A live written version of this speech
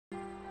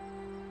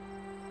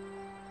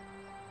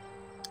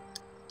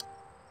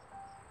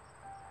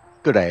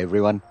Good day,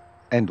 everyone,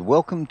 and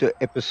welcome to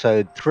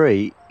episode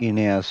 3 in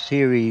our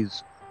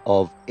series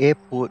of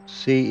Airport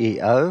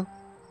CEO,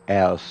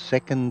 our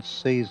second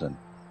season.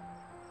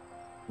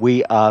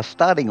 We are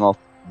starting off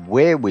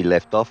where we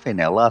left off in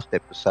our last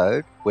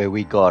episode, where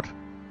we got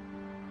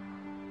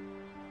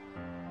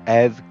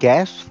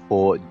avgas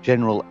for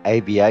general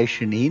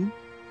aviation in,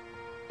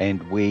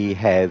 and we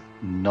have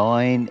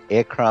 9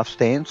 aircraft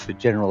stands for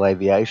general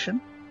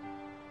aviation,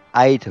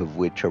 8 of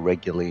which are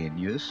regularly in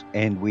use,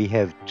 and we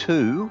have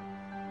 2.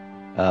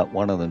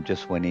 One of them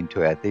just went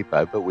into our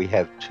depot, but we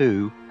have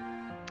 2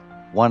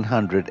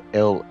 100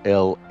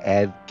 LL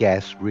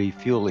avgas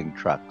refueling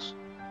trucks.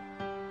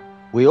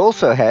 We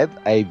also have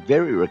a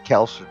very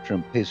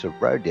recalcitrant piece of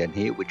road down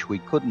here, which we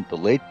couldn't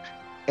delete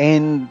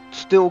and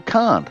still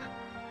can't.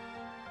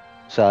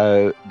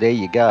 So there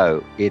you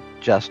go. It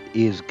just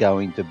is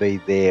going to be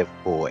there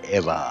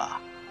forever.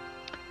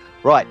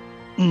 Right.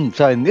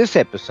 So in this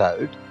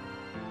episode,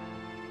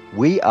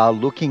 we are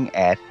looking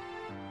at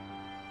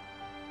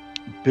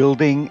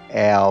building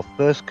our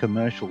first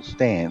commercial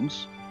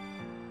stands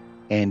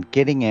and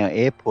getting our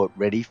airport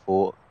ready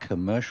for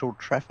commercial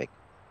traffic.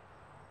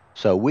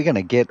 So we're going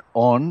to get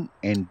on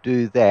and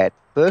do that.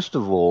 First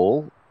of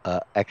all,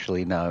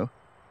 actually, no.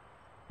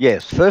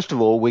 Yes, first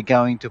of all, we're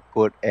going to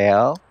put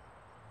our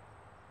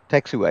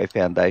taxiway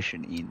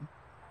foundation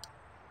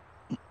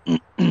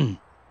in.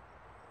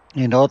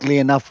 And oddly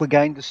enough, we're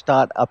going to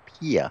start up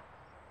here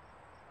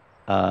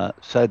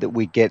so that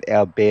we get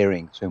our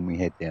bearings when we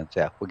head down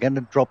south. We're going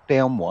to drop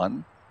down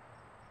one.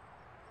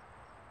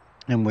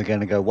 And we're going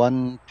to go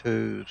 1,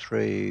 2,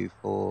 3,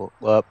 4,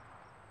 up,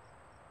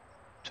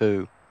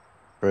 2,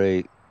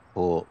 3,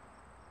 4,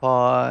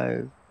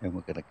 5, and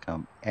we're going to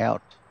come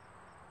out.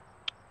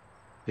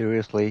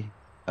 Seriously?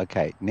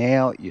 Okay,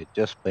 now you're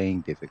just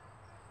being difficult.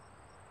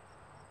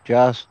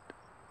 Just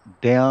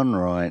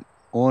downright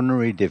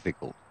ornery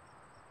difficult.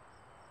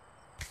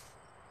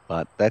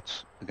 But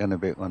that's going to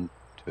be 1,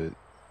 2,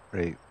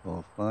 3,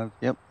 4, 5.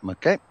 Yep,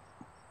 okay.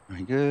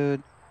 Very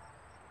good.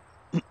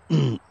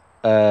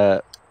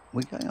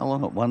 We're going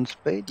along at 1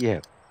 speed? Yeah.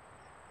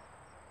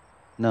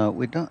 No,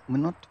 we're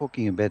not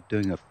talking about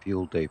doing a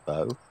fuel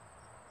depot.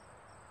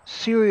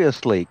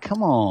 Seriously,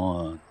 come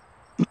on.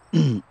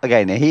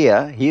 Okay,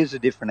 now here's a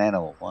different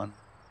animal. 1,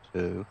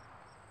 2,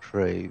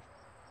 3,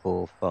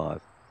 4,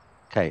 5.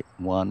 Okay,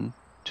 1,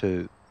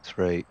 2,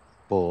 3,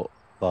 4,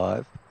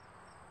 5.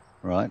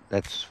 Right,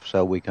 that's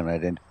so we can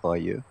identify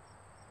you.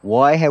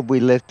 Why have we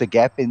left a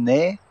gap in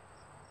there?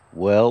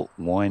 Well,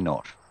 why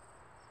not?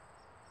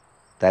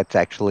 That's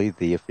actually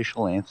the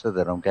official answer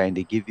that I'm going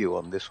to give you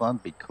on this one,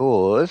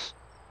 because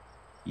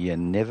you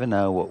never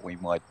know what we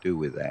might do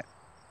with that.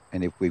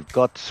 And if we've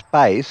got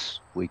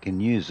space, we can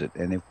use it.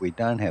 And if we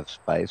don't have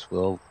space,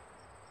 well,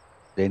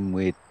 then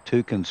we're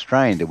too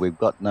constrained and we've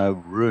got no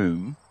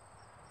room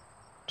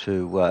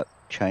to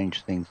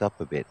change things up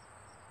a bit.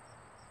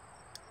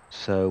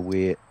 So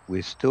we're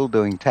still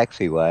doing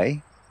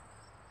taxiway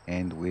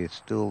and we're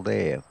still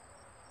there.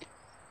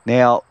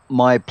 Now,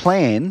 my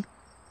plan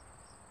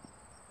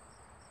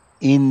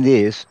in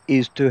this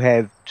is to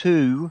have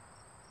 2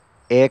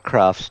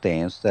 aircraft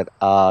stands that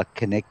are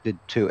connected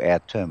to our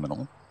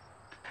terminal.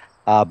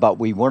 But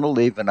we want to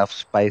leave enough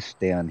space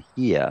down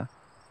here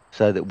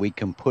so that we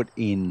can put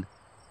in,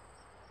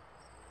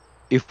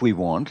 if we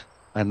want,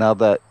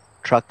 another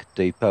truck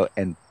depot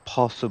and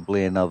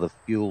possibly another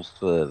fuel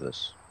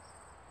service.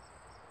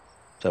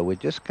 So we're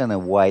just going to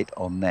wait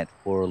on that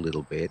for a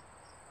little bit.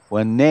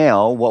 Well,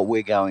 now what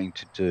we're going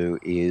to do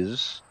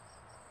is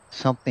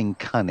something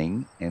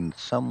cunning and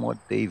somewhat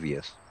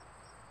devious.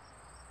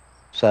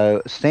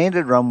 So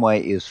standard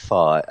runway is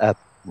 5.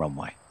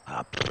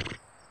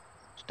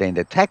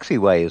 Standard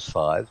taxiway is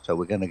 5. So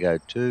we're going to go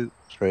 2,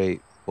 3,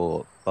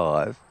 4,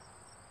 5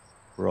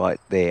 right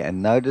there.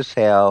 And notice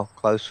how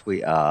close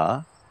we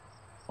are.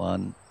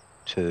 1,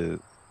 2,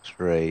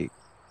 3,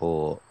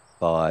 4,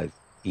 5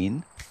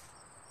 in.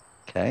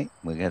 Okay,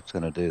 we're just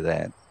going to do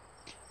that.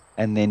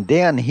 And then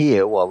down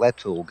here, while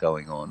that's all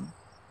going on,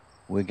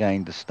 we're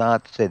going to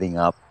start setting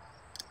up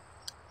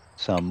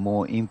some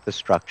more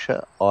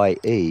infrastructure,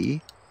 i.e.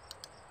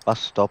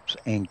 bus stops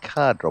and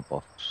car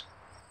drop-offs.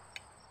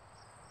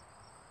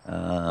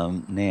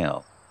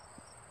 Now,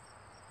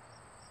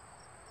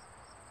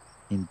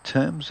 in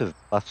terms of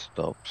bus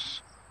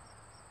stops,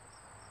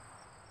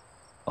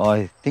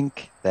 I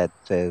think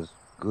that's as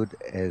good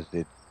as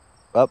it's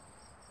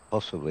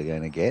possibly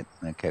going to get.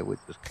 Okay, we'll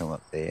just come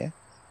up there.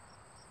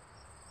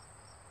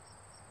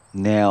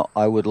 Now,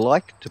 I would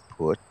like to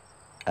put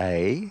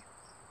a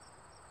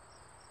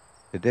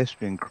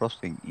pedestrian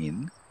crossing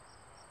in.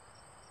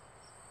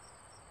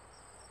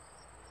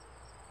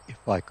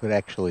 If I could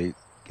actually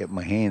get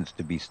my hands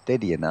to be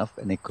steady enough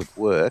and it could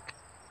work.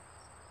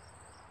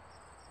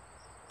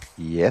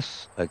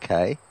 Yes,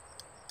 okay.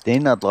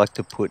 Then I'd like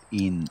to put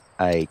in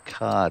a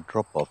car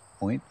drop-off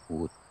point,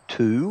 or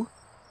 2.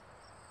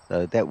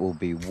 So that will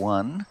be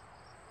 1.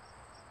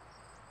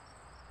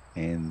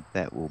 And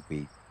that will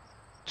be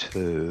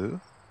 2.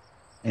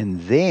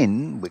 And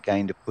then we're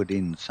going to put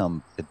in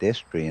some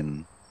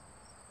pedestrian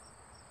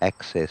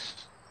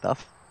access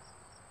stuff.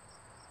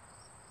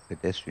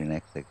 Pedestrian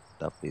access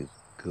stuff is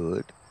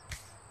good.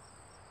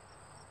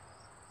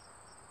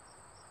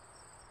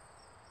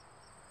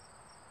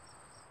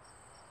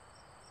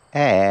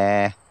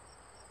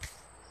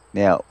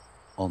 Now,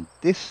 on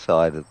this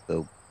side of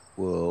the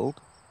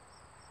world,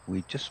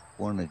 we just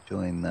want to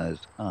join those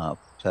up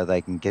so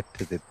they can get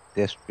to the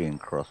pedestrian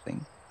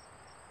crossing.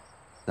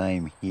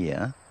 Same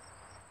here.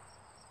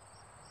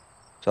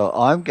 So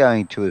I'm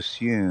going to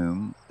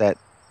assume that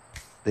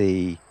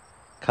the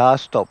car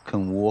stop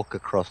can walk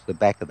across the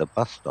back of the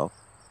bus stop.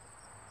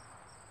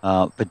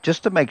 But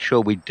just to make sure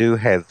we do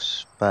have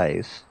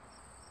space,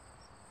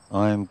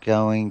 I'm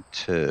going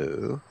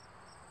to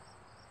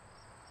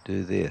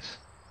do this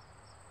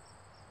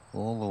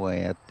all the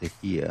way out to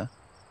here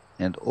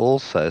and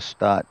also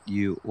start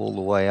you all the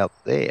way up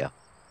there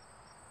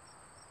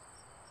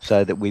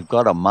so that we've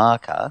got a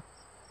marker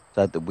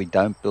so that we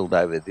don't build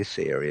over this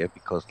area,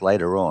 because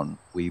later on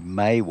we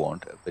may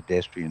want a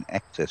pedestrian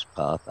access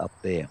path up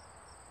there,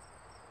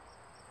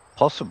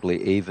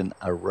 possibly even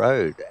a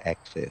road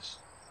access.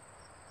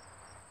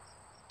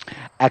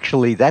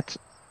 Actually, that's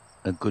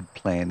a good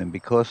plan, and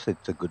because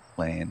it's a good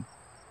plan,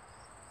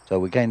 so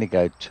we're going to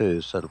go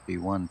 2, so it'll be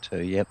 1,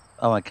 2. Yep,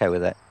 I'm okay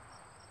with that.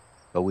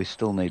 But we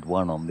still need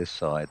 1 on this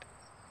side.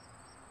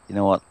 You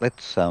know what?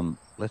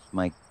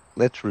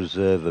 Let's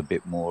reserve a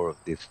bit more of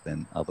this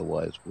than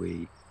otherwise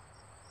we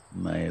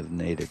may have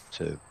needed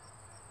to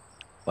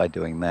by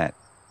doing that.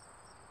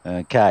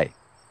 Okay,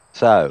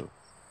 so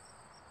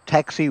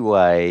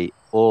taxiway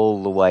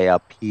all the way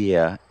up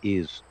here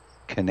is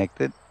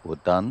connected or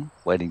done,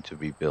 waiting to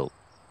be built.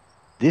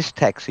 This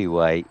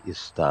taxiway is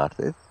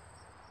started.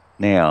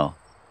 Now,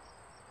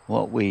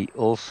 what we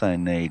also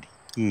need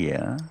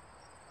here,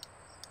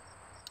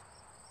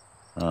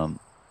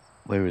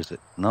 where is it?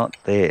 Not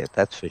there,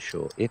 that's for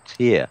sure. It's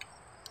here.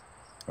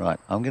 Right,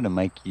 I'm going to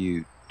make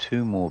you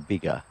 2 more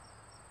bigger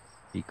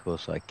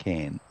because I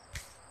can.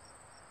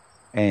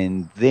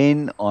 And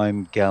then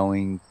I'm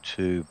going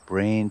to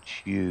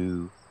branch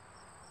you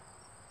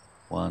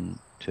 1,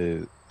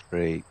 2,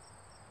 3,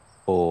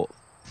 4,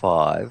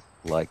 5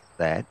 like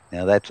that.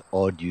 Now that's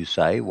odd, you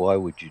say. Why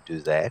would you do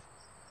that?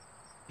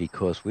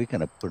 Because we're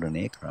going to put an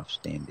aircraft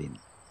stand in.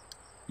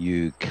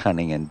 You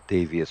cunning and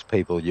devious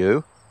people,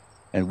 you.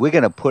 And we're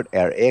going to put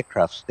our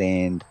aircraft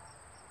stand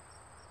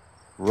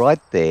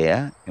right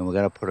there, and we're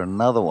going to put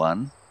another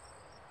one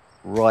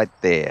right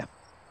there.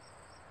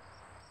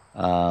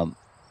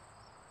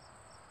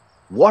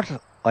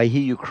 What? I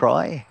hear you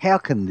cry. How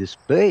can this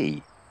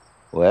be?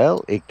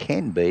 Well, it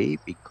can be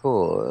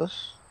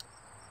because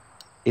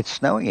it's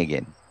snowing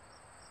again.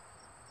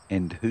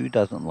 And who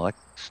doesn't like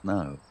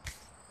snow?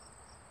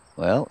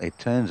 Well, it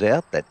turns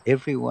out that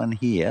everyone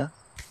here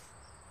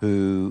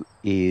who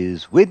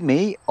is with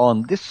me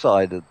on this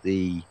side of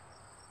the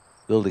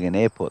building an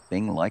airport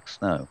thing likes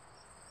snow.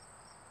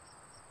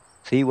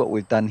 See what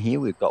we've done here?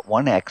 We've got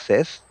 1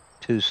 access,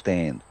 2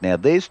 stands. Now,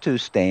 these 2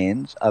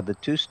 stands are the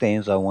 2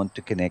 stands I want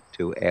to connect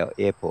to our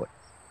airport.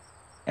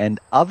 And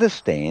other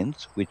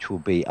stands, which will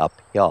be up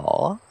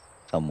here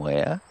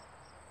somewhere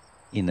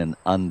in an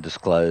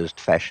undisclosed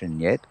fashion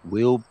yet,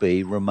 will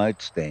be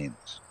remote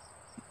stands.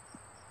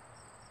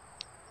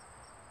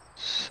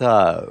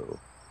 So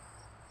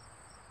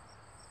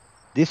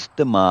this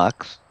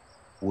demarks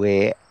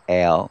where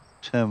our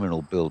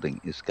terminal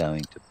building is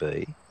going to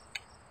be.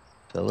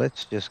 So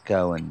let's just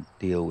go and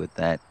deal with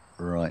that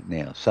right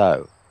now.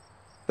 So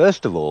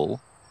first of all,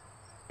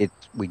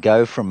 we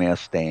go from our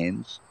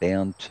stands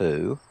down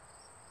to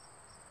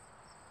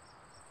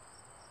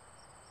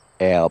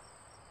our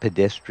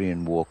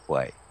pedestrian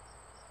walkway.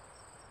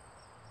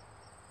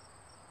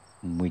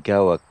 And we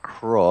go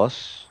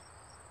across.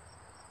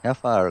 How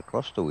far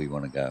across do we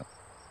want to go?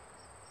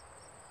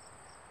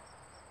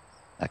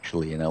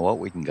 Actually, you know what?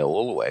 We can go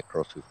all the way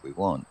across if we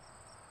want,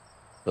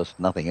 because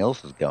nothing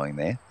else is going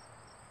there.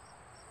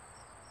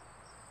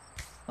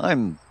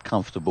 I'm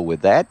comfortable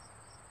with that.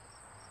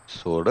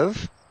 Sort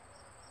of.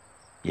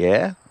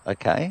 Yeah,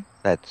 okay.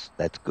 That's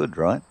good,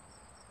 right?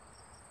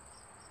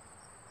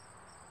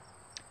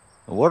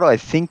 What I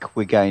think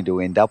we're going to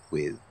end up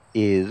with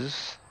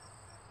is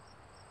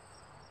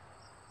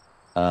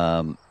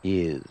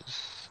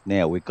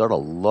now we've got a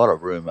lot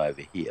of room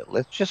over here.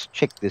 Let's just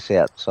check this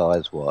out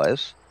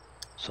size-wise.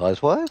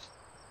 Size-wise?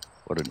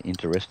 What an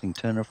interesting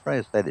turn of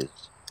phrase that is.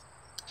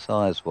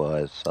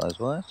 Size-wise,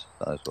 size-wise,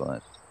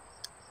 size-wise.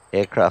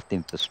 Aircraft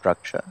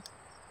infrastructure.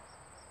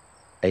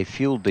 A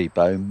fuel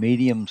depot,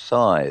 medium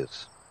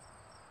size.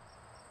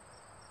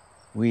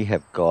 We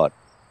have got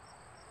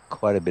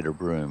quite a bit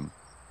of room.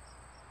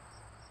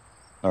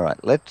 All right,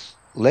 let's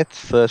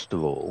first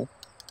of all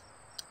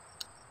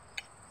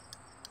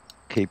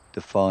keep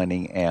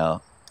defining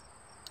our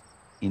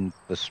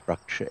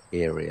infrastructure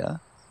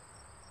area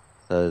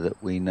so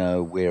that we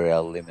know where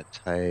our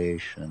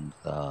limitations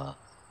are.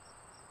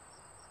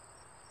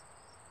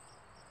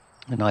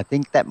 And I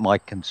think that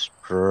might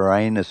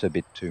constrain us a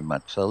bit too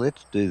much. So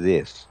let's do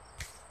this.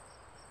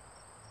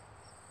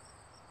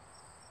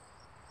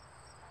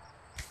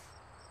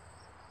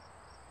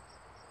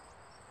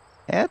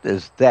 How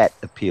does that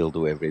appeal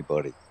to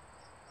everybody?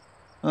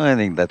 I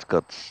think that's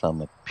got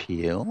some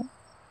appeal.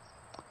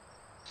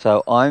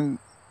 So I'm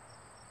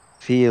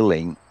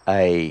feeling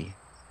a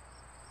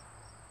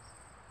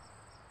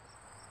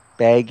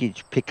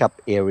baggage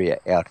pickup area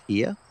out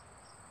here.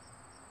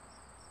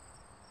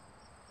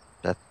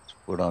 That's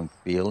what I'm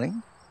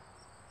feeling.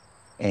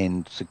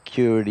 And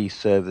security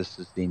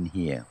services in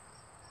here.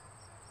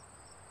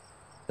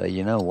 So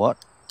you know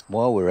what?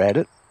 While we're at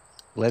it,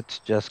 let's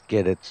just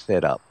get it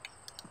set up.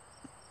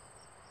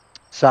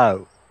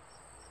 So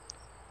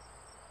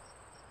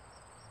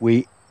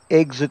we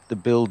exit the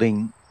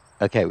building.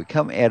 Okay, we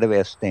come out of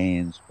our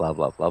stands, blah,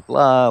 blah, blah,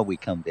 blah. We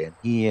come down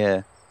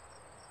here.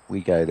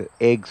 We go to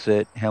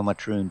exit. How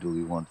much room do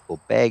we want for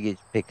baggage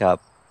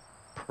pickup?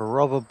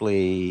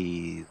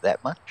 Probably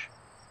that much.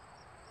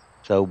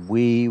 So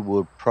we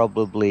would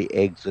probably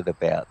exit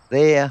about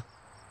there.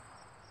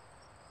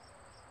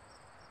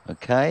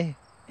 Okay.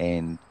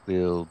 And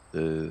we'll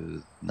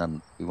do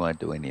none. We won't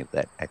do any of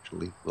that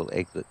actually. We'll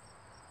exit.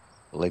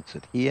 We'll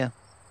exit here.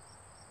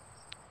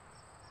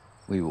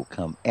 We will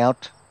come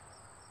out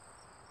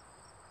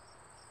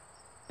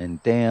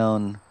and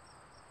down,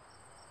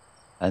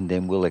 and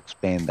then we'll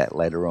expand that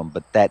later on.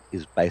 But that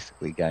is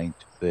basically going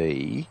to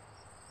be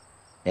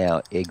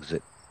our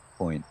exit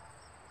point.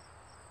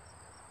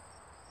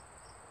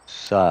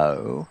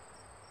 So,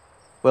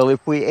 well,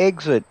 if we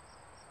exit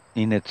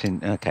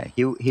okay,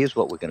 here's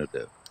what we're going to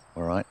do.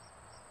 All right.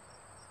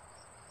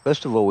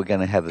 First of all, we're going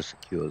to have a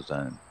secure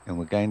zone, and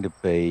we're going to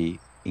be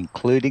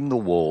including the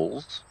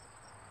walls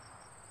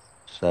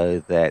so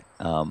that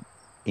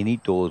any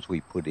doors we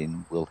put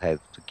in will have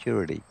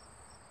security.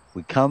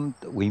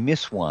 We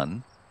miss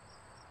one,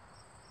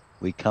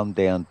 we come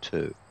down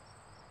two.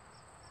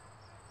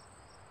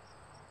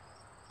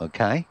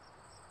 Okay?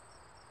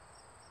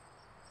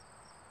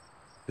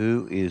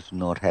 Who is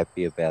not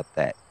happy about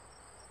that?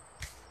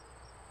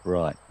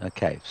 Right.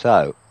 Okay.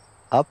 So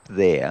up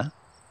there,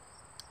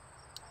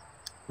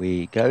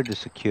 we go to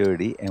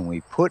security and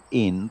we put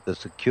in the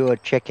secure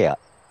checkout,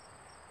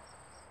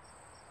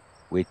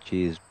 which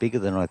is bigger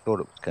than I thought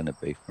it was going to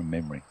be from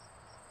memory.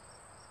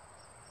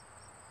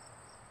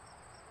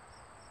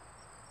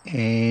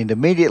 And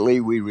immediately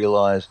we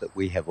realize that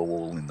we have a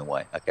wall in the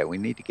way. Okay, we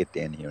need to get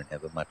down here and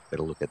have a much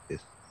better look at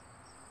this.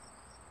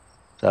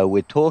 So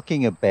we're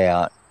talking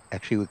about,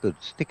 actually we could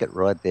stick it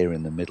right there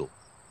in the middle.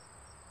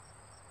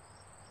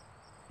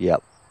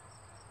 Yep.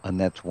 And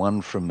that's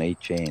one from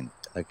each end.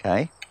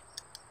 Okay.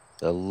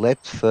 So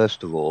let's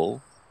first of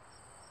all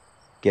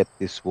get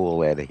this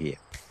wall out of here.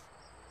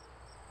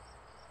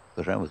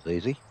 Because that was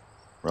easy,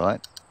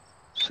 right?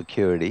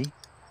 Security,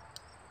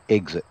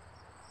 exit.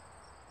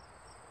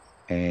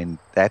 And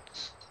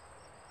that's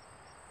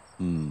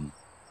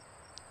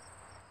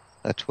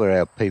where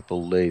our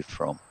people leave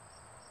from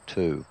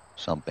to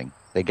something.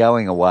 They're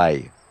going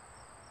away.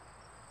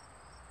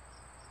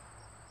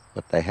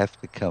 But they have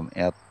to come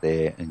out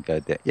there and go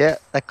down. Yeah,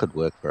 that could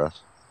work for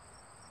us.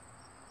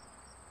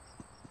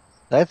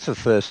 That's the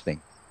first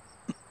thing.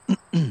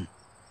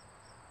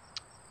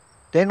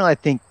 Then I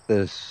think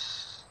the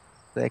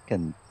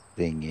second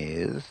thing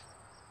is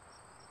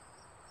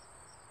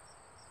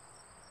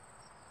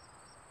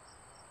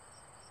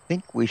I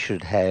think we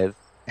should have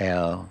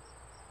our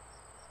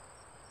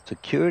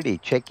security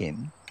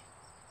check-in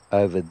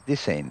over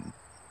this end,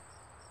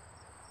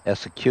 our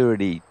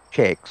security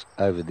checks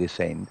over this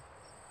end,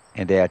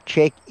 and our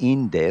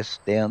check-in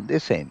desk down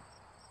this end.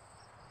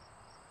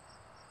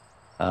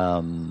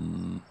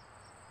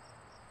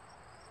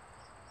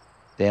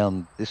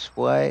 Down this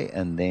way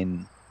and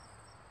then,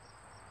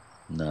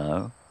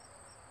 no,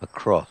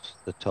 across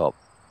the top.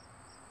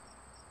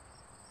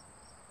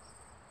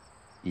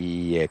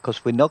 Yeah,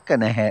 because we're not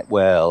going to have,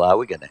 well, are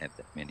we going to have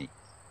that many?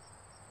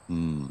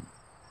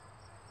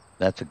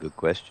 That's a good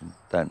question.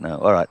 Don't know.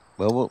 All right.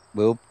 Well,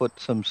 we'll put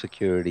some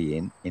security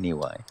in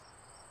anyway.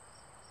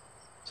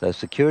 So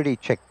security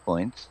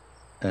checkpoints,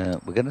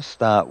 we're going to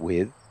start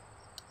with,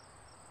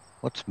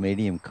 what's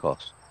medium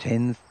cost?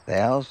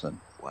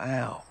 10,000.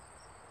 Wow.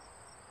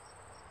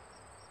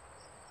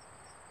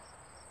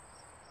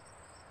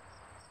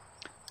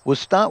 We'll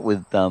start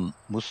with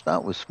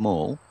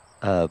small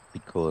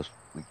because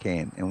we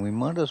can, and we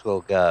might as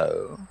well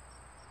go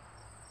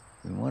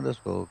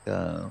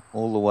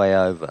all the way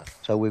over.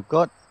 So we've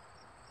got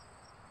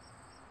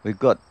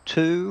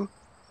two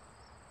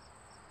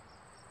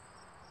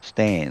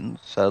stands.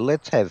 So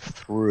let's have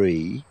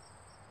 3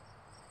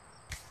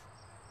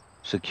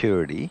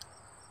 security.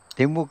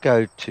 Then we'll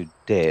go to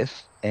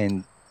desk,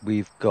 and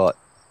we've got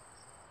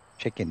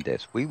check-in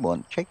desk. We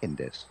want check-in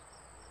desk.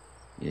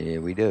 Yeah,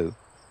 we do.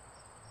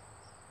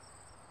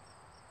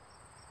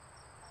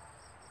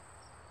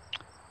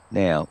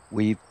 Now,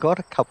 we've got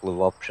a couple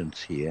of options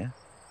here.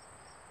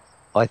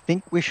 I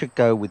think we should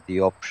go with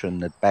the option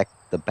that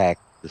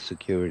the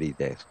security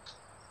desks.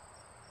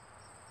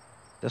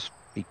 Just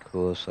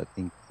because I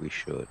think we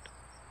should.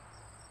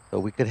 So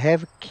we could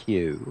have a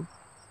queue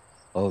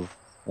of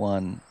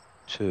 1,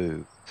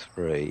 2,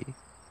 3.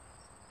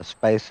 a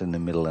space in the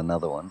middle,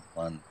 another one.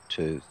 1,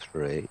 2,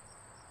 3,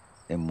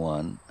 then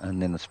 1,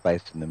 and then a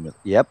space in the middle.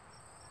 Yep.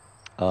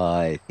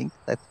 I think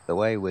that's the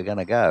way we're going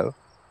to go.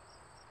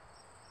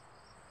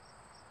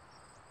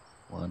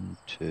 1,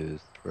 2,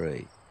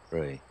 3,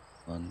 3.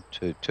 1,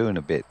 2, 2 and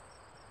a bit.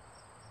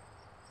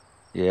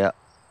 Yeah.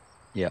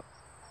 Yep.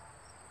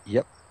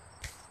 Yep.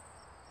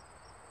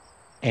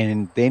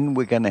 And then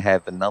we're going to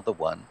have another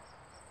one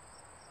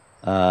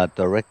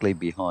directly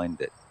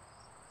behind it.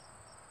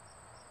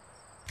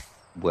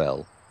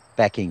 Well,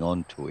 backing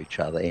onto each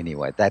other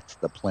anyway. That's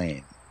the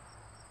plan.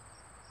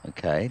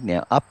 Okay.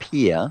 Now up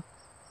here,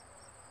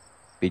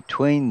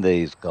 between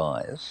these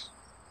guys,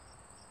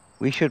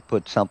 we should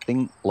put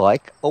something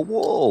like a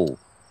wall,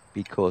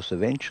 because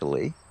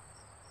eventually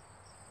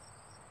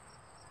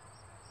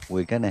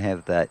we're going to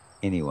have that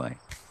anyway.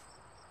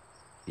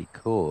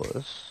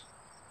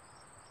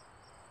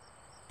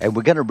 And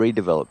we're going to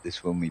redevelop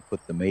this when we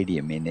put the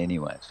medium in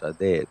anyway. So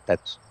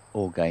that's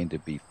all going to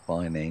be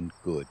fine and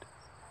good.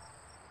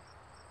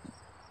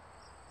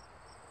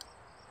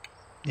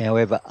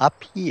 However,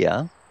 up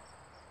here,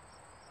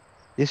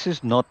 this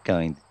is not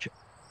going to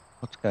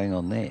what's going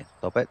on there?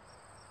 Stop it.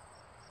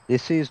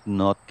 This is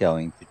not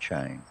going to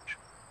change.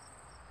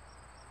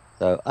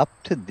 So up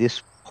to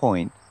this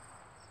point,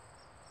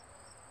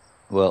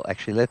 well,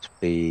 actually,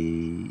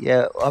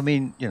 I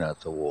mean,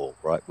 it's a wall,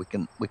 right? We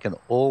can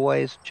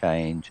always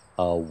change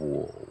our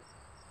wall.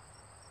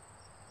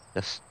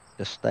 Just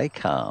stay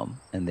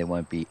calm, and there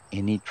won't be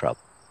any trouble.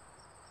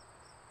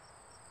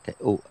 Okay.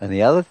 Oh, and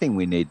the other thing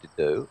we need to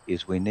do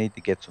is we need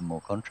to get some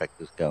more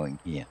contractors going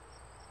here.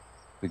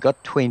 We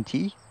got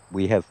 20.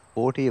 We have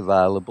 40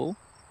 available.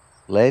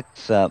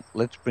 Let's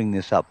bring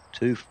this up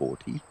to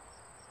 40,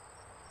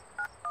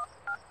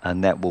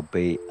 and that will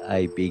be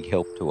a big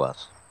help to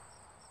us.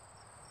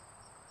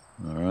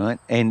 All right.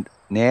 And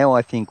now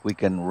I think we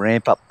can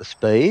ramp up the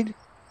speed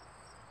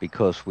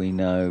because we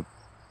know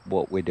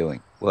what we're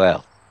doing.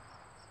 Well,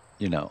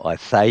 I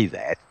say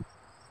that,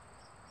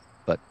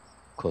 but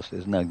of course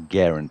there's no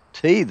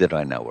guarantee that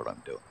I know what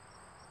I'm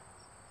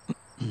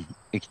doing.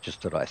 It's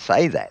just that I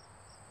say that.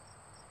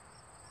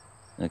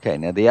 Okay,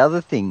 now the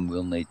other thing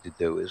we'll need to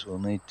do is we'll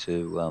need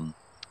to,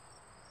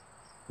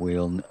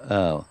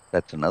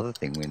 that's another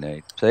thing we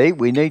need. See,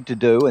 we need to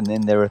do, and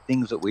then there are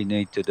things that we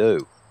need to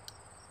do.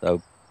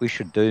 So we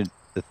should do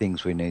the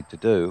things we need to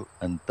do,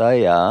 and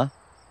they are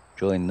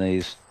join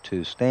these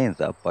two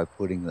stands up by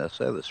putting the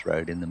service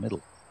road in the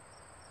middle.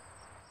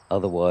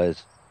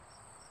 Otherwise,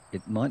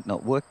 it might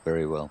not work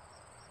very well.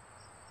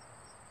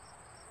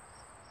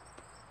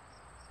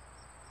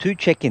 2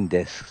 check-in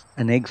desks,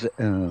 an exit.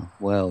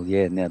 Well,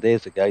 yeah, now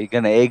there's a go. You're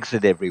going to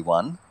exit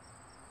everyone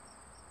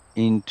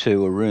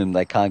into a room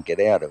they can't get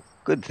out of.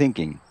 Good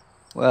thinking.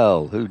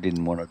 Well, who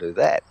didn't want to do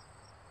that?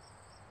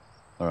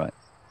 All right.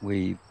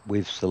 We've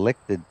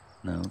selected,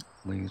 no,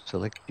 we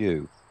select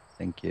you.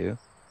 Thank you.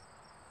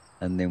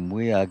 And then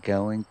we are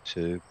going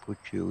to put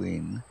you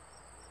in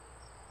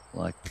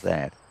like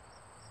that.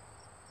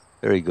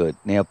 Very good.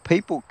 Now,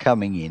 people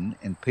coming in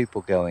and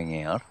people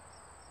going out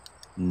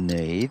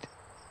need,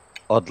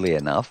 oddly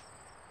enough,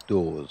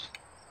 doors.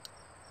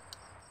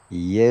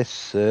 Yes,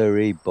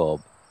 sirree,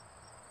 Bob.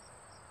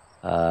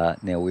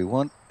 Now we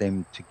want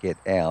them to get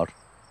out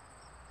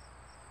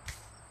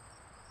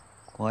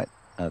quite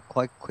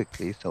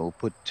quickly, so we'll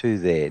put 2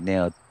 there.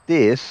 Now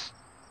this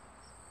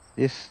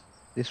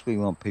we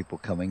want people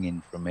coming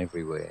in from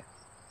everywhere.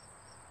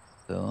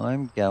 So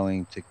I'm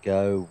going to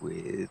go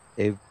with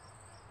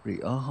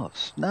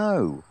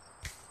snow.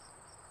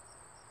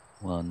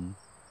 1,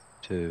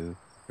 2,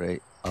 3.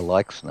 I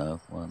like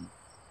snow. 1,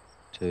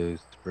 2,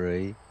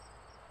 3.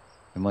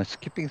 Am I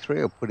skipping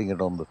 3 or putting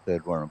it on the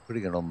third one? I'm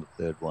putting it on the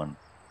third one.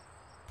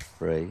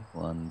 3,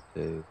 1,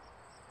 2,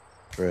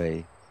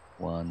 3,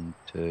 1,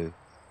 2.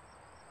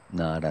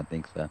 No, I don't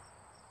think so.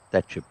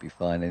 That should be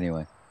fine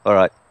anyway. All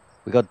right.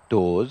 We got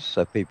doors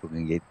so people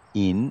can get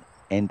in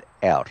and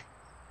out.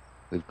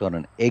 We've got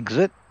an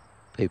exit,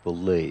 people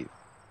leave.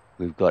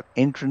 We've got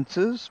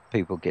entrances,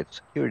 people get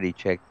security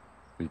checked.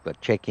 We've got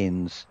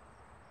check-ins.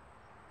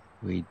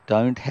 We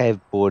don't have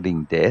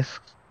boarding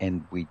desks,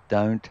 and we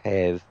don't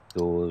have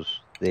doors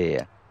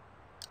there.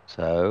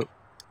 So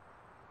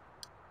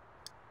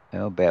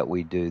how about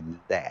we do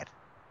that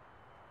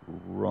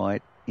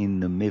right in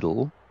the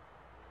middle,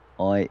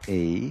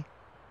 i.e.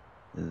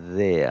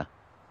 there.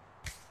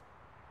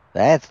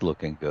 That's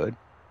looking good.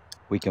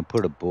 We can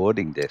put a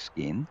boarding desk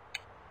in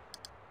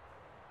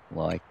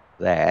like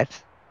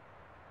that.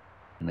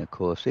 And of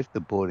course, if the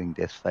boarding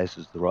desk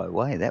faces the right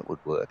way, that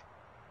would work.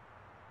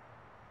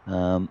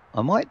 I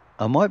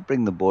might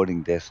bring the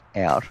boarding desk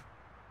out.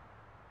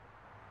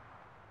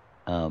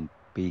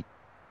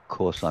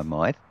 Because I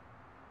might.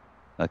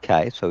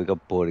 Okay, so we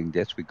got boarding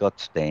desks, we got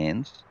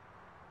stands.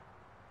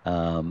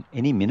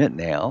 Any minute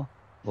now.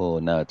 Oh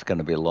no, it's going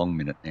to be a long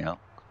minute now.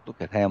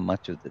 Look at how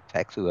much of the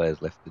taxiway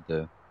is left to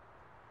do.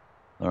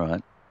 All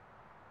right.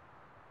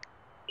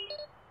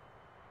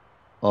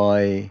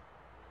 I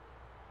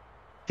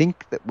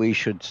think that we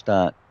should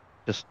start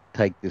just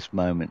take this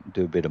moment and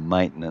do a bit of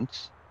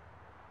maintenance.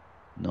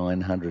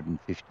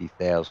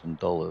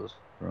 $950,000,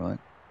 right?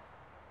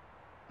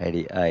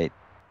 88.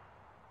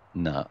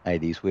 No,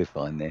 80s, we're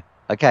fine there.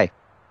 Okay,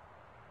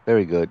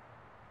 very good.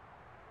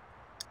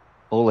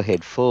 All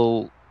ahead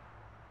full.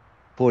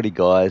 40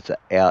 guys are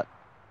out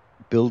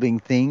building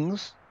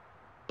things.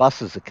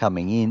 Buses are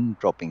coming in,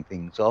 dropping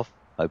things off.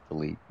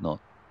 Hopefully not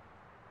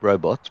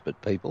robots,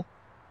 but people.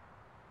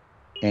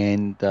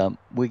 And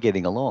we're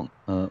getting along.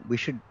 We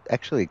should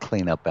actually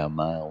clean up our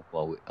mail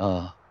while we...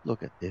 Oh,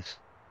 look at this.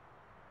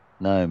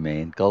 No,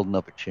 man. Golden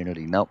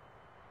opportunity. Nope.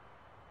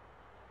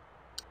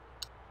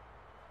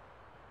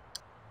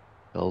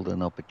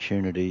 Golden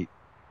opportunity.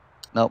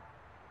 Nope.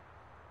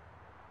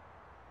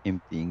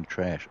 Emptying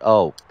trash.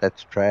 Oh,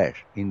 that's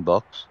trash.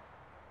 Inbox.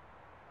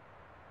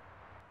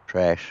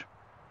 Trash.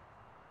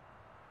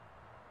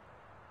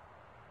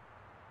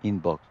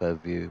 Inbox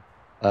overview.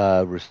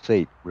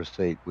 Receipt.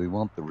 Receipt. We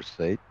want the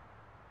receipt,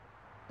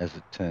 as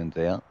it turns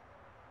out.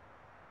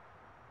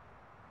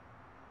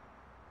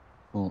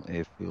 Full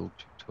airfield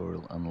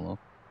tutorial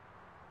unlocked.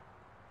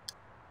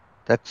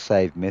 That's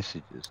saved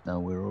messages. No,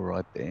 we're all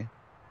right there.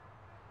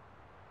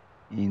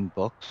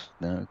 Inbox.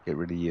 No, get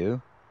rid of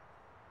you.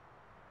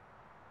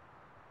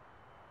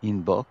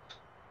 Inbox.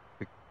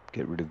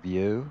 Get rid of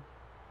you.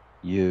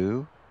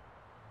 You.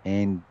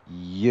 And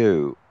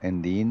you.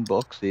 And the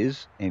inbox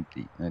is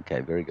empty. Okay,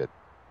 very good.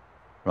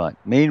 Right.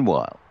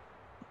 Meanwhile,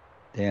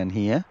 down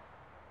here,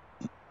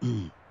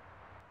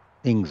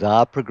 things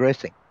are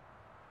progressing.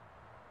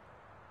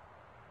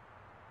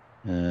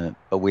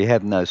 But we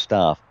have no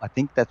staff. I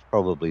think that's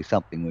probably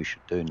something we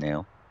should do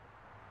now,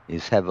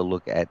 is have a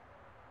look at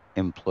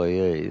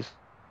employees,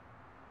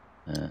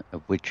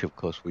 of which, of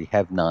course, we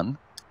have none.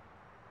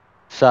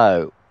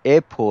 So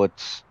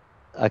airports.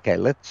 Okay,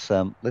 let's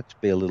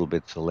be a little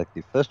bit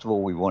selective. First of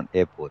all, we want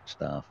airport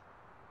staff.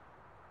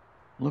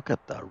 Look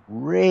at the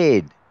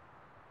red.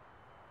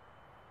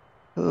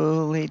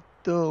 Holy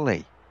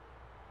dooly.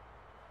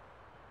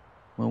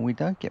 Well, we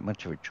don't get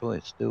much of a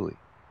choice, do we?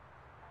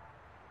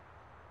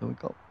 So we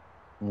got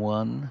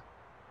 1,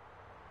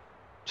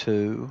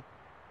 2.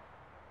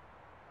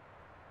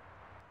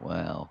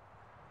 Wow.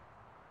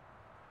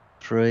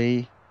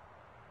 3,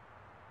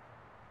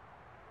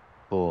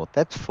 4.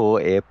 That's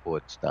 4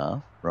 airport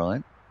staff,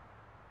 right?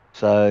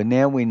 So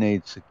now we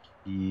need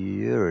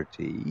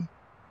security.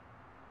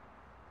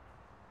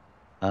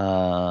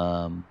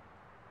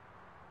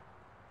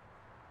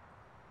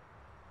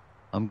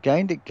 I'm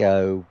going to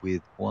go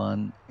with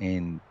 1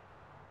 and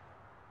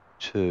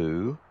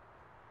 2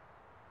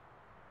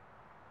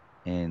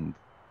 and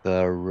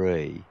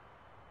 3.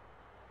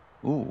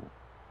 Ooh,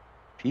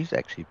 she's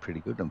actually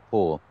pretty good. And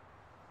 4.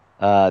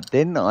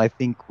 Then I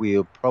think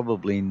we'll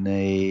probably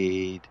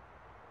need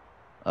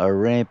a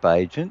ramp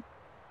agent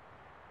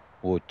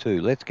or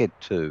 2. Let's get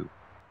 2.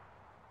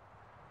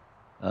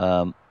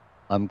 I'm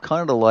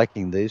kind of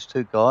liking these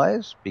 2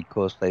 guys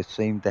because they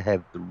seem to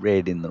have the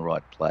red in the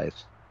right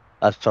place.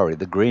 Sorry,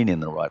 the green in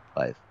the right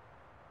place.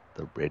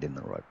 The red in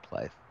the right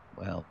place.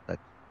 Well, that's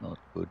not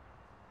good.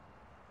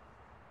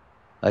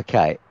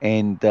 Okay,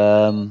 and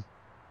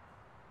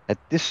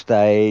at this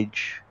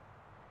stage,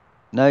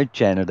 no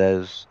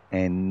janitors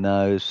and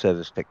no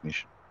service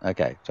technician.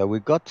 Okay, so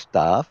we've got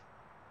staff.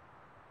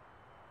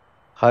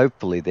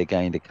 Hopefully they're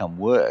going to come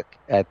work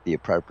at the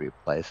appropriate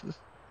places.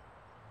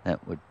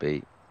 That would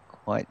be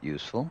quite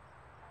useful.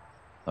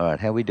 All right,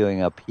 how are we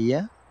doing up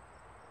here?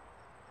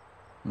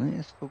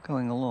 We're still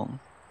going along.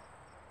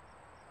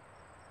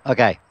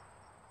 Okay,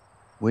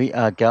 we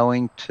are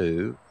going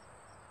to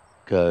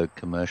go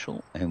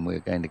commercial, and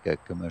we're going to go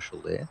commercial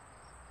there.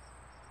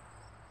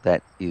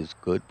 That is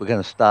good. We're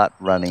going to start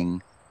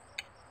running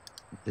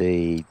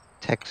the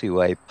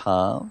taxiway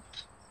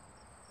paths.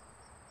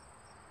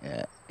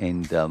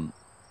 And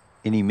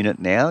any minute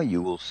now,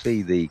 you will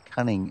see the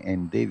cunning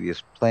and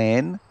devious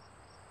plan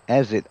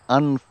as it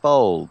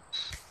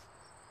unfolds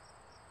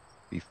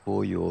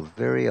before your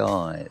very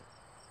eyes.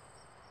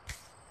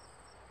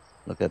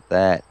 Look at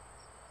that.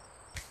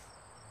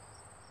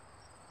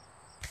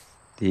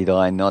 Did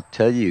I not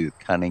tell you,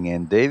 cunning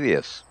and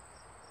devious?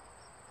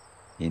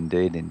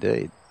 Indeed,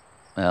 indeed.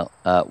 Well,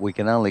 we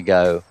can only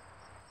go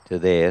to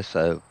there,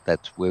 so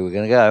that's where we're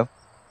going to go.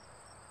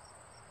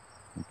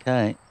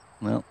 Okay,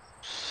 well,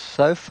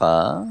 so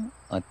far,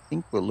 I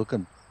think we're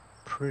looking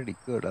pretty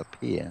good up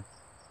here.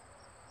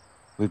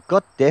 We've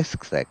got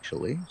desks,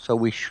 actually, so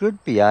we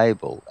should be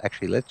able...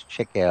 Actually, let's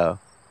check our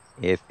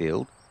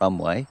airfield,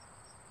 runway.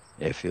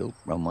 Airfield,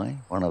 runway,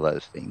 one of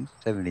those things,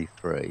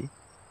 73.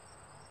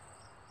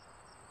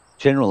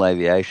 General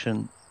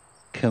aviation,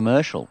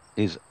 commercial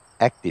is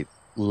active.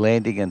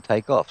 Landing and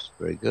takeoffs,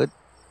 very good.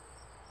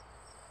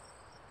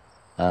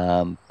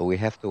 But we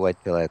have to wait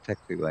till our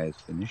taxiway is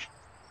finished.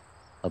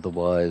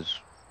 Otherwise,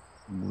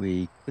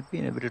 we could be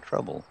in a bit of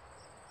trouble.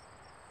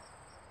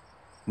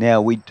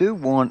 Now, we do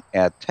want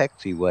our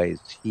taxiways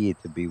here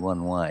to be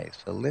one way.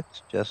 So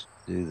let's just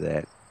do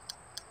that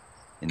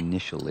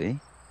initially,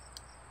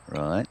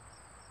 right?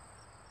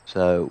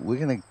 So we're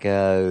going to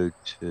go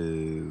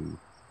to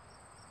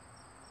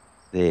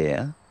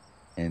there,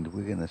 and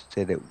we're going to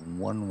set it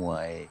one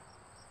way,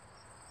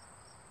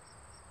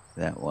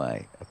 that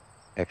way.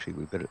 Actually,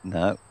 we better,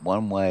 no,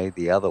 one way,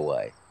 the other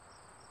way.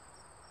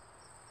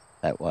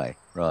 That way,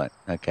 right.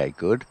 Okay,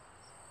 good.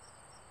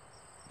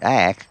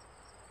 Back.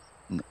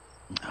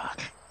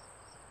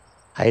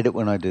 Hate it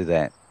when I do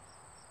that.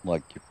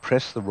 Like you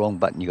press the wrong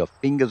button. You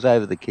got fingers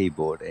over the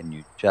keyboard and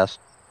you just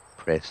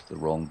press the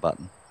wrong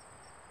button.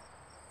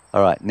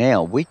 All right,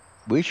 now we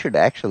should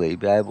actually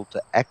be able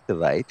to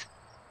activate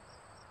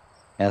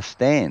our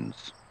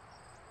stands.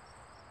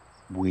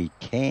 We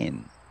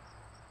can.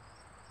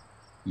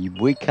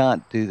 We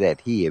can't do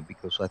that here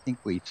because I think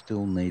we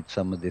still need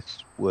some of this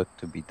work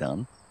to be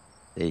done.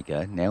 There you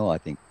go. Now I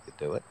think we could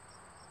do it.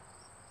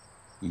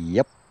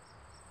 Yep.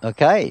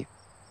 Okay.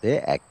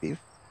 They're active.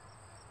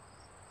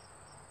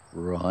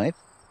 Right.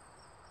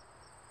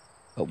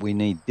 But we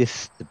need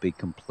this to be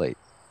complete.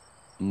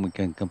 And we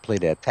can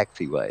complete our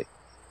taxiway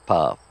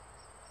path.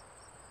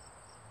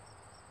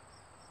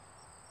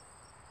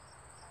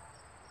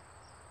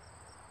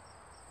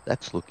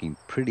 That's looking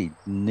pretty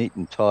neat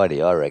and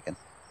tidy, I reckon.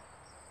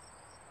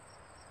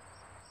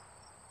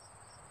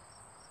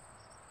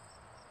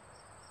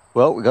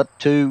 Well, we got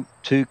two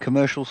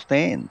commercial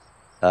stands.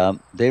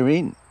 They're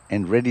in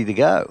and ready to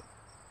go.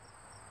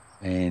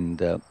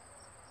 And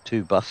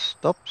 2 bus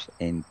stops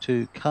and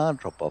 2 car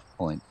drop-off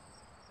points.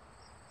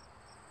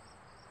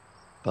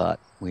 But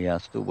we are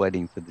still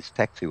waiting for this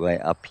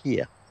taxiway up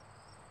here.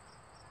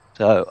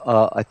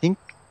 So I think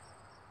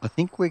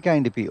we're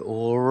going to be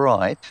all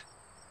right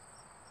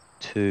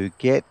to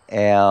get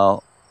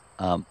our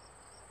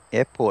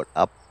airport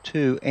up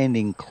to and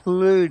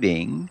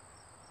including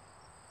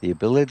the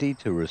ability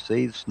to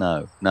receive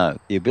snow. No,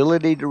 the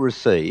ability to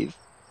receive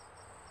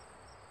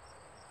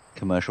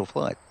commercial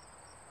flights.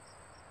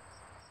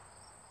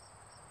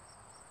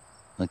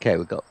 Okay,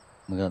 we got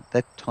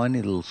that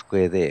tiny little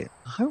square there.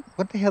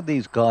 What the hell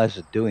these guys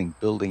are doing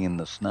building in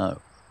the snow?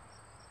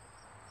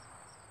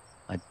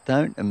 I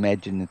don't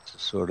imagine it's the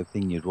sort of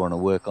thing you'd want to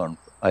work on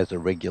as a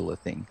regular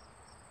thing.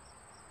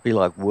 Be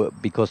like work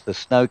because the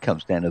snow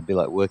comes down. It'd be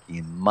like working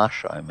in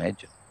mush, I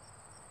imagine.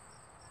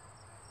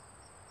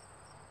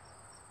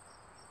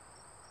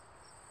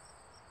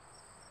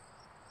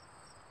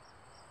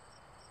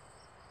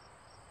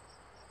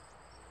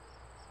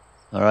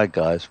 All right,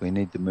 guys, we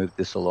need to move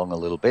this along a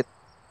little bit.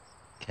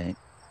 Okay,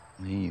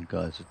 you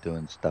guys are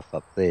doing stuff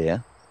up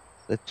there.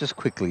 Let's just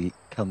quickly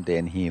come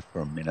down here for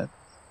a minute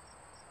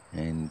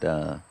and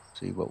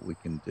see what we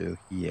can do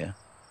here.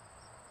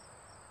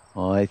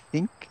 I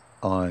think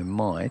I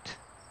might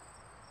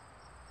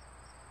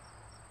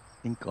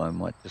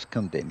just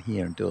come down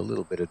here and do a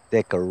little bit of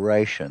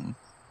decoration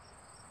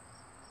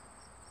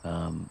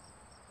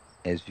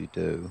as you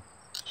do.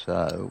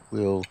 So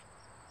we'll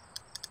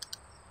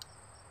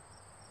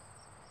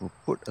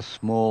put a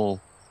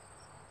small,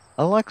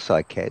 I like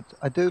cycads.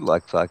 I do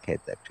like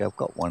cycads, actually. I've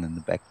got one in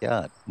the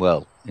backyard.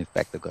 Well, in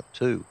fact, I've got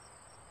 2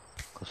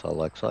 because I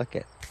like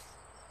cycads.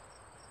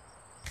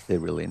 They're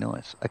really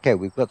nice. Okay,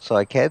 we've got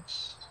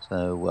cycads.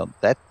 So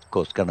that's, of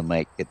course, going to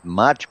make it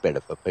much better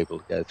for people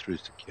to go through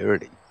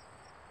security,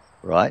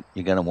 right?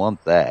 You're going to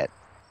want that.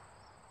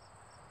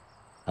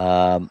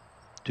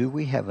 Do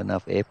we have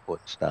enough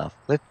airport staff?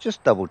 Let's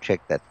just double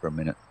check that for a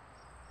minute.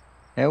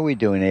 How are we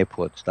doing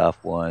airport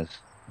staff-wise?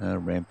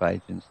 Ramp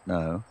agents,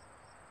 no.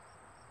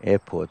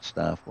 Airport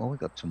staff, well, we've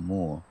got some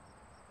more.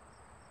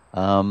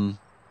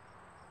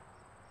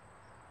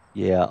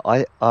 Yeah,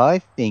 I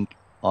think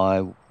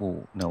no,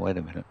 wait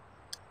a minute.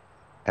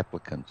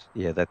 Applicants,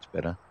 yeah, that's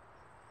better.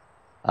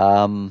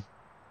 You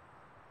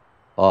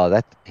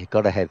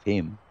got to have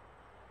him.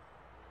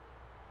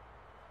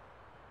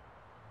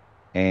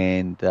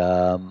 And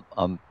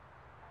I'm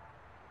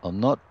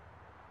not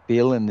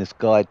feeling this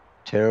guy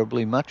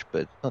terribly much,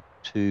 but it's not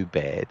too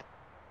bad.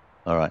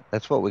 All right,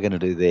 that's what we're going to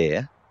do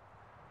there.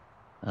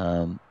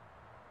 I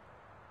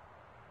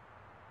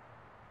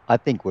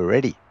think we're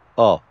ready.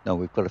 Oh, no,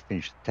 we've got to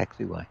finish the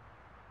taxiway.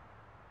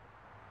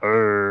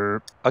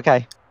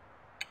 Okay,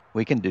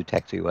 we can do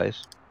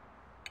taxiways.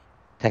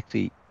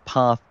 Taxi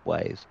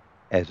pathways,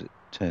 as it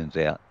turns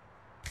out.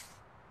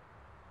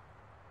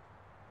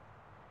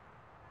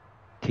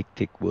 Tick,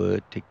 tick,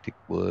 word, tick, tick,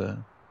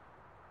 word.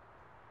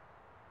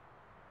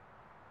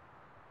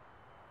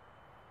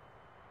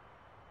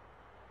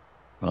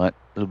 Right,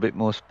 a little bit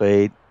more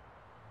speed.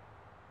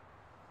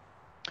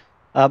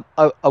 I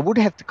would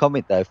have to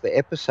comment, though, for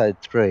episode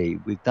 3,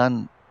 we've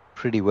done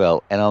pretty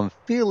well, and I'm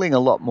feeling a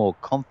lot more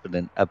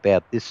confident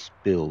about this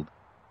build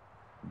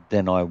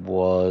than I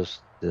was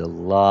the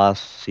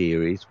last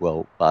series.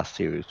 Well, last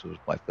series was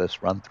my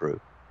first run through,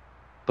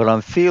 but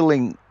I'm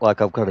feeling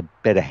like I've got a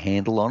better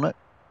handle on it,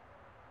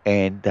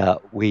 and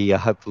we are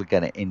hopefully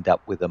going to end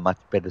up with a much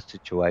better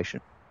situation.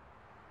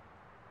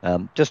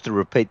 Just to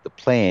repeat the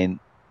plan,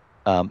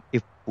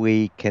 if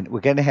we're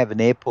going to have an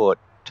airport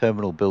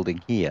terminal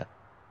building here,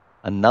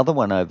 another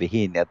one over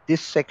here. Now,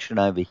 this section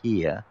over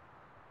here,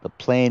 the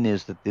plan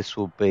is that this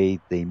will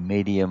be the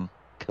medium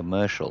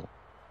commercial.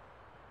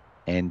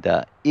 And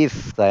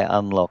if they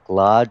unlock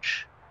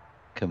large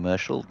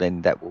commercial,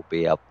 then that will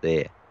be up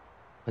there.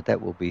 But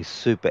that will be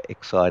super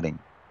exciting.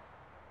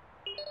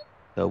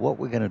 So what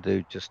we're going to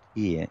do just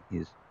here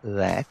is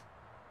that.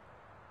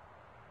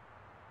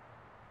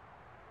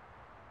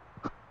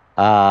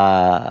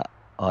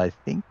 I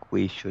think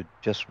we should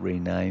just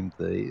rename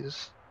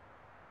these.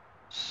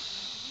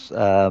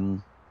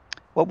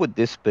 What would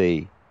this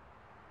be?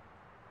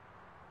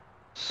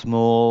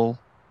 Small,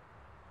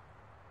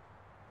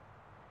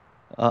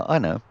 I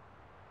know,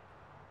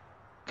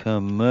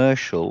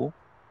 commercial,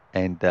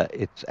 and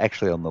it's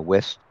actually on the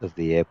west of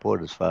the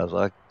airport as far as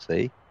I can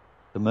see.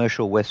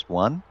 Commercial West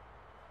 1.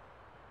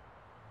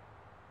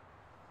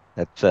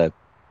 That's a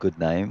good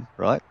name,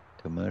 right?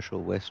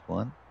 Commercial West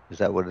 1. Is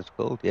that what it's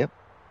called? Yep.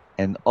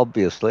 And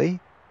obviously,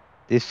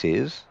 this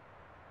is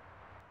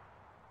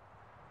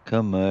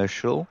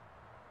Commercial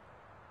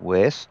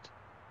West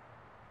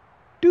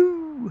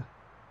 2.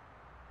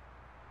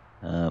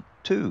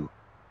 2.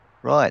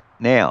 Right.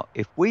 Now,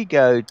 if we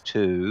go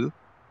to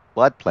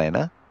Flight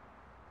Planner,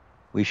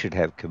 we should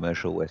have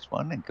Commercial West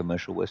 1 and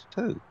Commercial West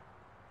 2,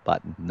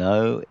 but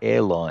no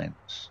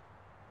airlines.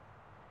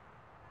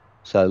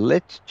 So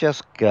let's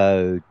just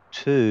go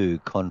to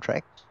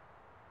contracts.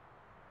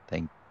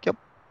 Thank you.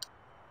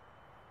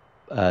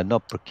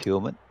 Not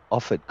procurement,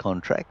 offered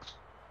contracts.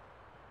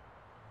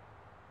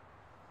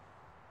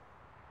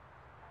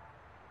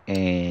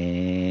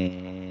 And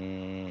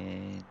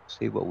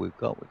see what we've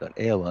got. We've got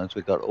airlines,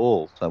 we've got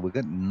all. So we've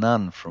got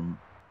none from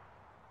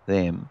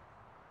them.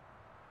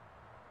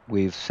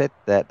 We've set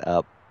that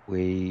up.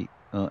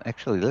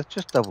 Actually, let's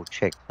just double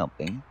check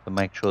something to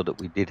make sure that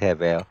we did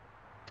have our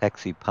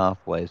taxi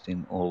pathways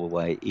in all the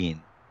way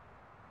in.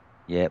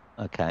 Yep,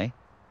 okay.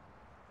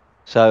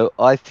 So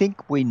I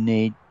think we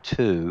need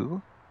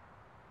to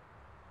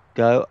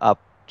go up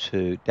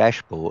to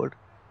dashboard,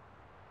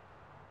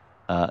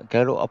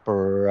 go to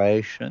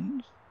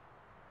operations,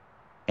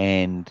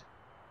 and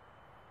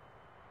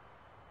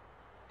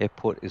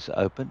airport is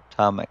open,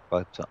 tarmac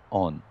boats are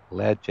on,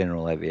 allow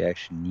general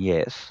aviation,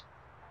 yes.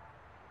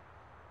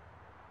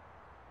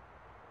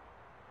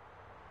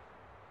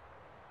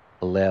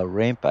 Allow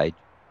ramp agent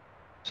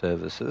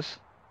services,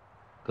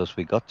 because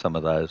we got some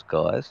of those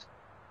guys.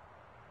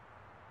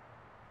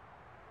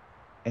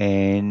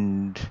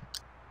 And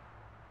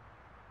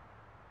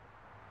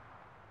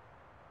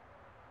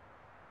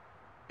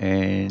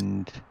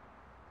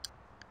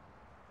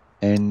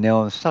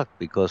now I'm stuck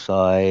because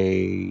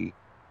I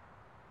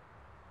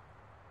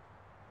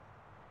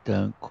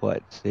don't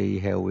quite see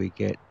how we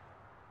get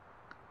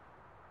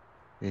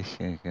this.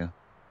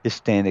 This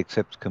stand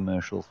accepts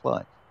commercial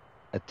flights.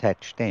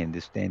 Attached stand.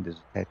 This stand is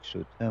attached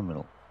to a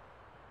terminal.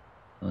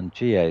 On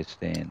GA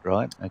stand,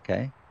 right?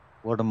 Okay.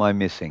 What am I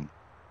missing?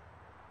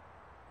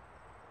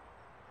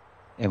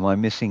 Am I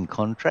missing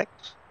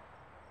contracts?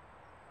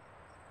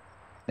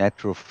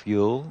 Natural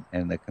fuel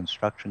and the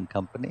construction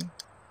company?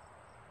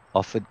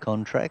 Offered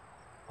contract?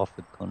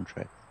 Offered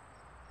contract.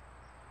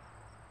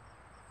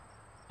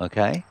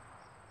 Okay.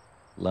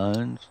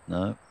 Loans?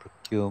 No.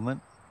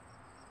 Procurement?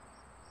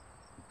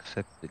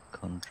 Accepted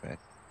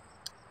contract.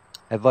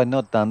 Have I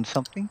not done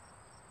something?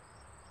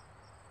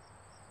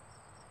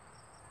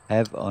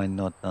 Have I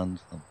not done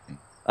something?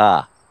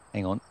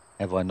 Hang on.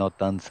 Have I not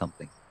done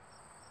something?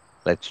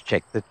 Let's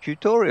check the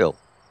tutorial.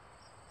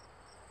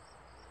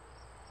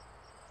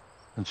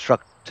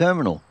 Construct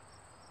terminal.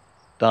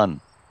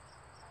 Done.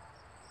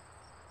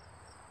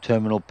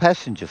 Terminal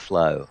passenger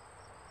flow.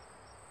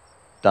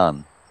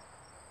 Done.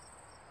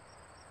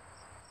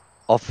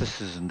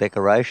 Offices and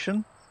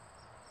decoration.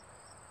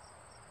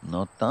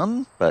 Not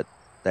done, but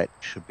that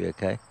should be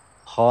okay.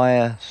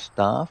 Hire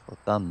staff.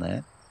 I've done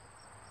that.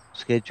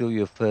 Schedule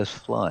your first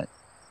flight.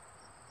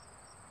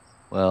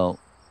 Well,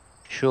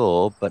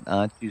 sure, but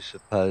aren't you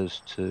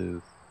supposed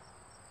to...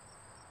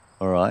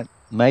 All right.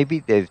 Maybe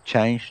they've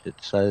changed it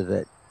so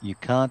that you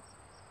can't...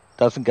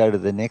 doesn't go to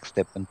the next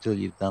step until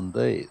you've done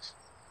these.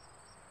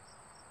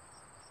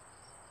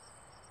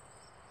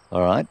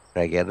 All right.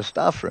 Drag out a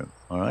staff room.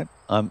 All right.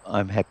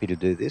 I'm happy to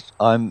do this.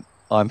 I'm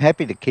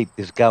happy to keep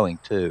this going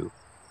too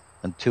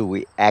until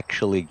we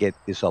actually get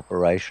this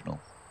operational.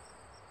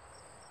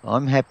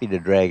 I'm happy to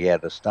drag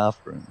out a staff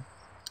room,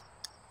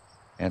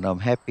 and I'm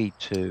happy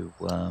to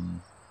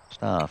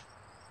staff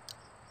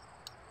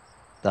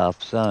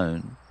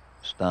zone,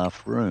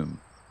 staff room,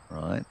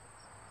 right?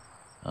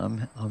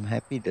 I'm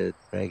happy to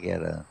drag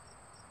out a...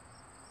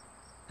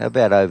 How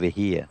about over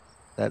here?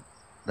 That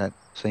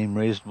seem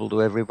reasonable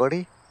to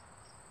everybody?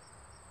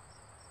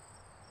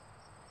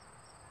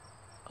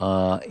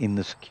 In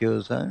the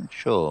secure zone,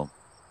 sure.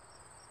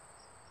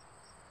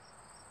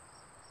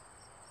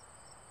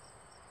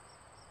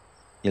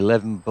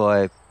 11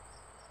 by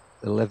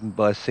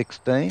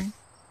 16,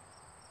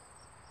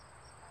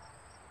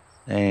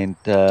 and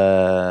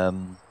a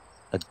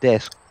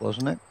desk,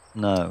 wasn't it?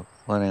 No,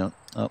 one out.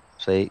 Oh,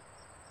 see,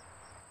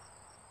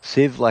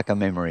 sieve like a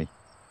memory.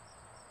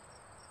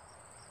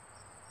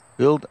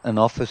 Build an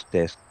office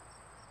desk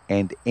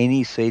and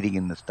any seating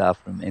in the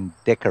staff room and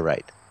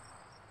decorate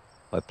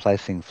by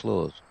placing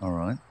floors. All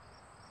right.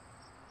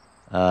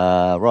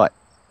 Right.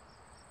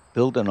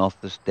 Build an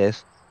office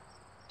desk,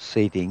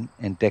 seating,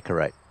 and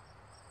decorate.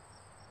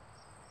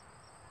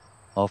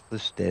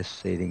 Office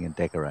desk, seating, and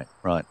decorate.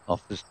 Right.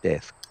 Office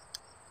desk.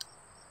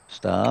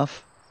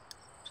 Staff.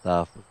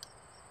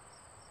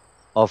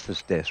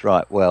 Office desk.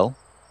 Right. Well,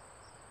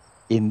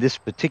 in this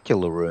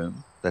particular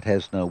room that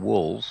has no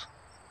walls,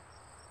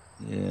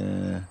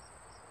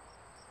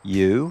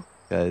 you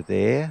go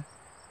there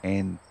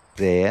and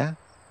there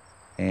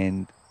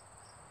and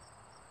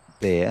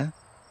there,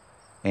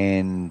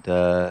 and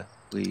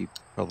we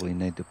probably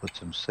need to put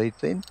some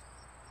seats in.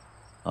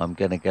 I'm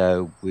going to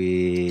go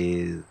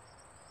with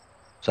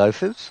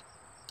sofas,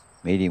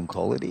 medium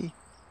quality.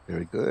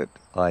 Very good.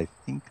 I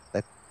think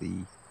that's the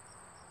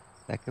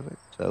back of it.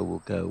 So we'll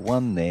go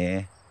one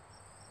there,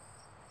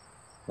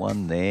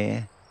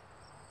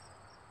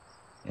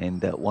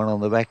 and one on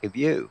the back of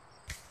you.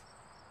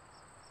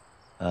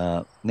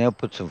 Now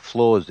put some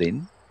floors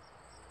in,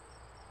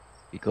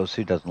 because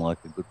who doesn't like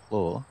a good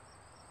floor?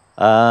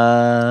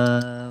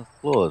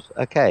 Floors.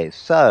 Okay,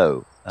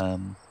 so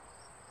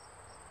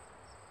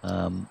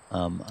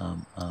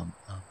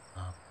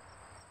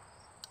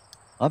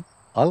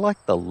I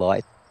like the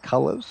light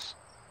colors.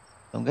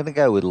 I'm going to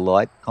go with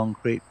light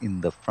concrete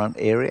in the front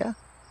area.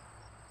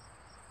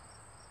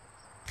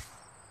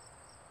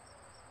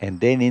 And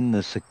then in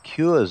the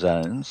secure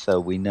zone, so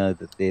we know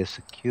that they're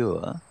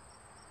secure.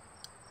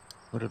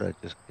 What did I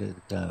just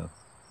go?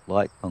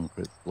 Light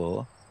concrete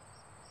floor.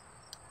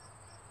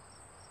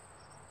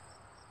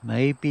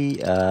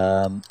 Maybe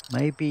a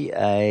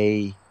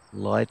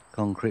light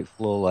concrete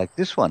floor like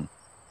this one.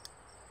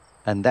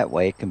 And that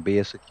way it can be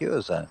a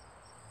secure zone.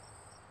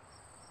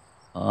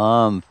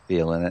 I'm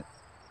feeling it.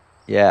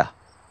 Yeah,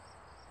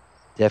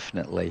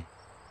 definitely.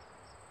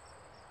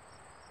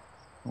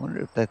 I wonder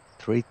if that's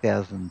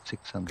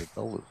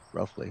 $3,600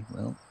 roughly.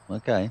 Well,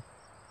 okay.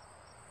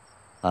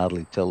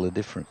 Hardly tell the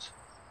difference.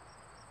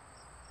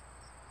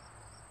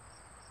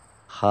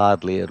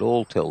 Hardly at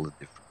all tell the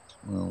difference.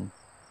 Well,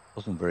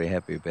 wasn't very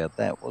happy about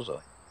that, was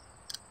I?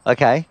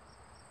 Okay.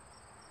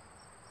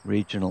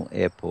 Regional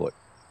airport.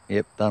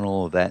 Yep, done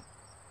all of that.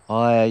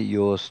 Hire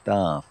your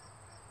staff.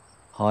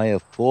 Hire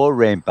 4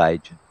 ramp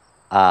agents.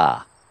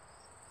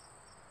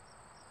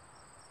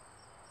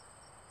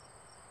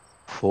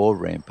 4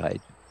 ramp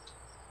agents.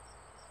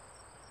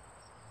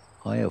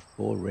 Hire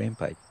 4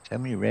 ramp agents. How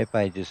many ramp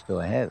agents do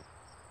I have?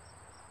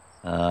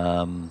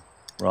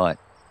 Right.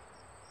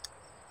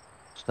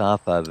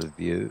 Staff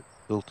overview.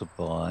 Filter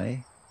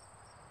by.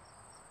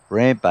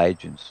 Ramp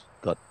agents.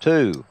 Got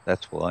 2.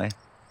 That's why.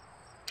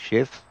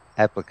 Chefs.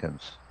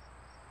 Applicants.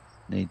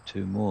 Need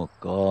 2 more.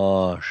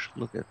 Gosh,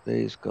 look at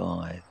these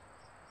guys.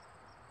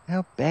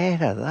 How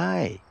bad are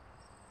they?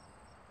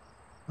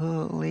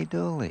 Holy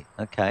dooly.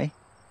 Okay.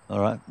 All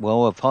right.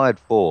 Well, I've hired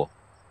 4.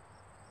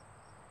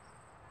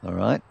 All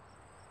right.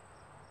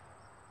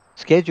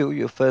 Schedule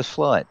your first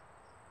flight.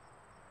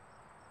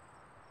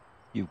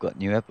 You've got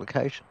new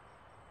application.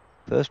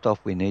 First off,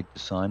 we need to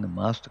sign a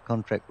master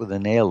contract with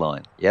an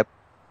airline. Yep.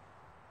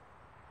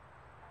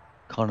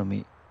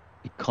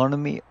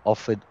 Economy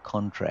offered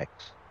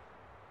contracts.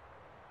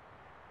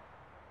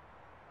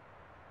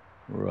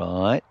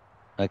 Right.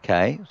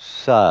 Okay.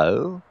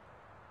 So,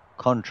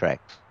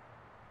 contracts.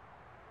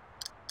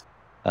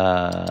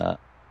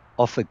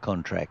 Offered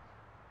contract.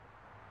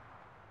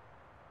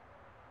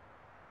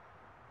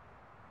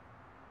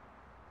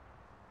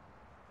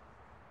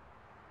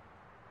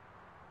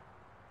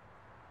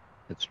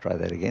 Let's try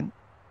that again.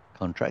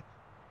 Contract.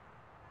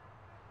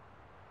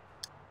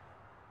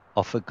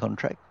 Offered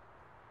contract.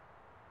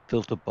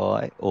 Filter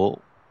by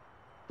all.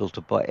 Filter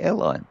by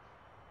airline.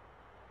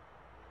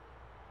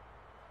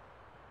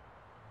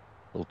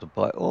 Filter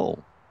by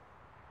all.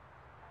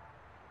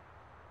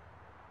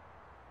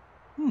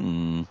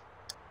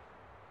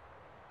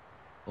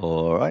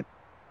 All right.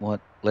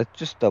 What? Let's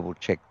just double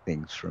check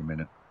things for a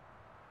minute.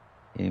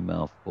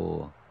 Email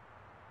for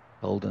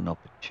golden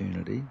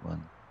opportunity.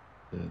 1,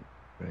 2,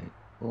 3,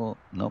 4.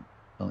 Nope,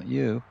 not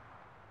you.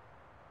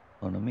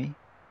 Economy.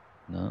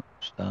 No.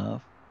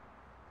 Staff.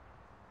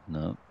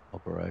 No.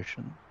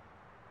 Operation.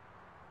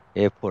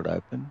 Airport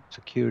open.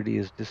 Security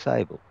is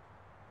disabled.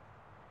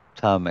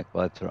 Tarmac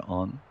lights are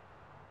on.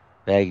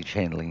 Baggage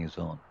handling is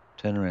on.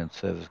 Turnaround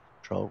service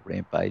control.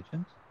 Ramp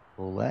agents.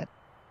 All that.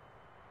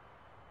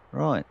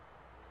 Right.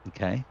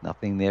 Okay.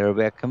 Nothing there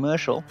about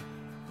commercial.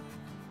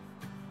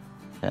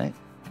 Okay.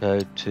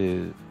 Go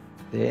to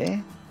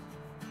there.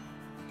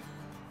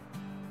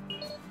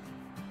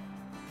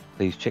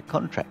 Please check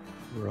contract.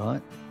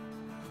 Right.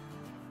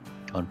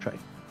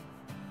 Contract.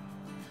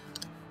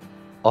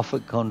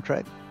 Offered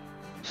contract.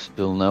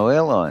 Still no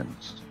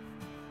airlines.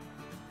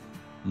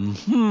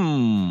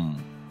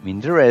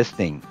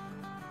 Interesting.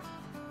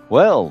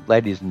 Well,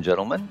 ladies and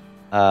gentlemen,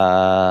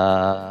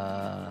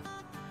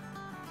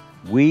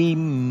 we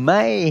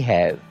may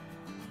have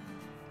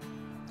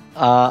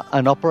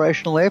an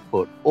operational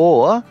airport,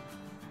 or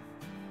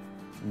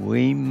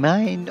we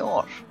may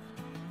not.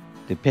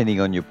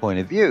 depending on your point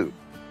of view.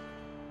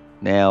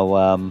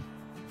 Now,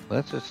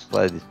 let's just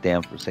slow this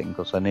down for a second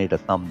because I need a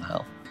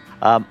thumbnail.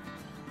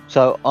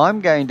 So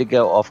I'm going to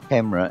go off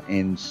camera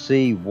and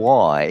see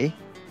why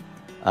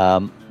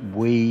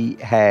we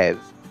have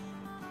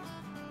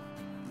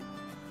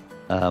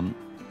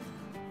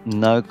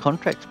no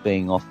contracts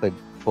being offered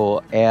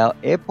for our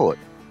airport,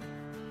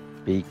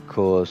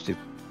 because if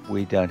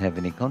we don't have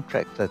any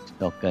contracts, that's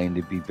not going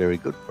to be very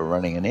good for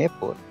running an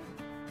airport.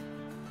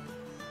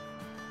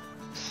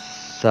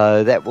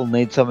 So that will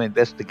need some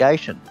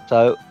investigation.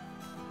 So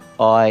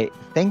I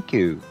thank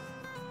you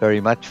very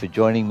much for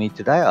joining me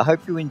today. I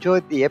hope you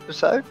enjoyed the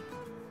episode,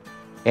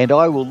 and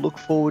I will look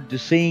forward to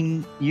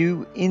seeing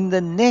you in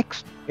the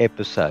next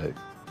episode.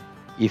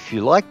 If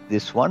you like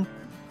this one,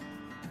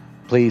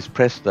 please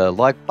press the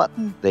like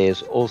button.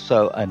 There's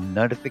also a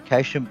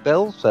notification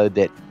bell so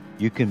that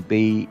you can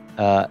be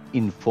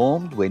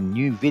informed when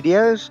new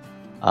videos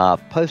are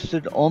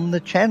posted on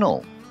the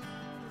channel.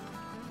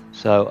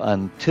 So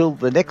until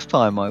the next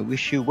time, I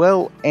wish you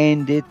well,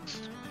 and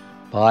it's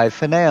bye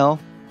for now.